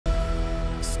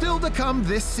still to come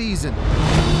this season.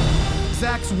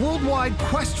 Zach's worldwide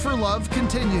quest for love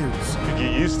continues. You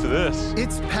get used to this.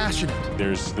 It's passionate.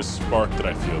 There's this spark that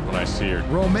I feel when I see her.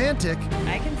 Romantic.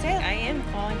 I can say I am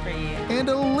falling for you. And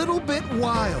a little bit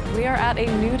wild. We are at a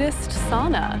nudist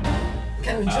sauna.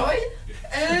 Enjoy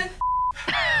and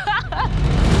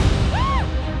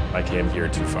I came here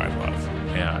to find love.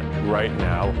 And right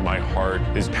now, my heart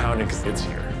is pounding because it's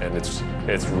here, and it's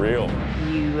real.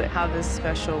 You have this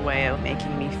special way of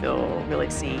making me feel really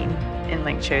seen and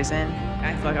like chosen.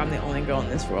 I feel like I'm the only girl in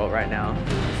this world right now.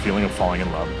 The feeling of falling in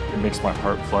love, it makes my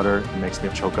heart flutter. It makes me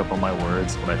choke up on my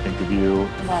words when I think of you.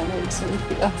 that makes me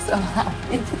feel so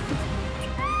happy.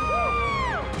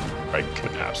 I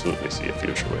can absolutely see a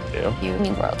future with you. You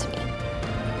mean the world to me.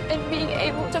 And being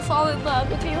able to fall in love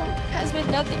with you has been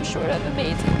nothing short of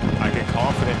amazing. I can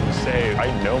confidently say,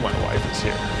 I know my wife is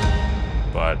here,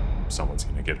 but someone's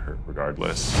gonna get hurt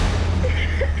regardless.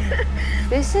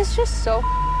 This is just so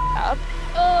up.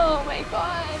 Oh my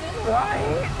God. Why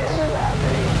is this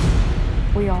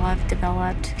happening? We all have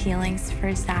developed feelings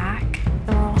for Zach.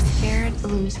 We're all scared to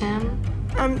lose him.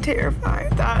 I'm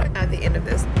terrified that at the end of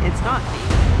this, it's not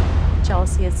me.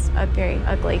 Jealousy is a very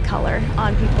ugly color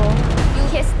on people. You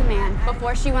kissed the man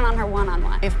before she went on her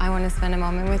one-on-one. If I want to spend a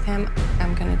moment with him,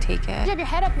 I'm gonna take it. You have your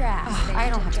head up your ass. I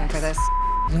don't have time for this.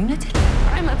 Lunatic.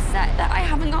 I'm upset that I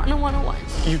haven't gotten a one-on-one.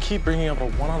 You keep bringing up a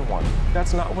one-on-one.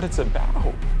 That's not what it's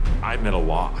about. I'm at a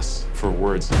loss for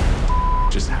words.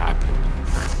 Just happened.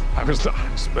 I was not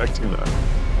expecting that.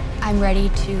 I'm ready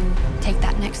to take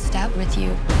that next step with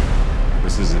you.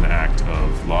 This is an act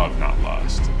of love, not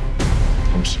lust.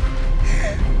 I'm sorry.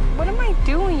 What am I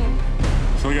doing?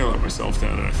 I feel like I let myself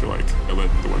down, and I feel like I let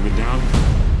the women down.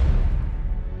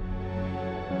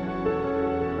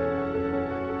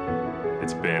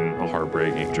 It's been a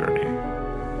heartbreaking journey,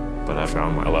 but I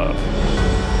found my love.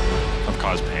 I've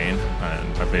caused pain,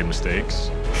 and I've made mistakes.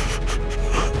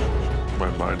 My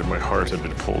mind and my heart have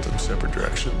been pulled in separate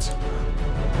directions.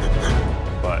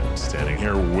 But standing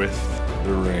here with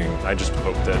the ring, I just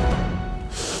hope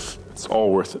that it's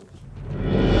all worth it.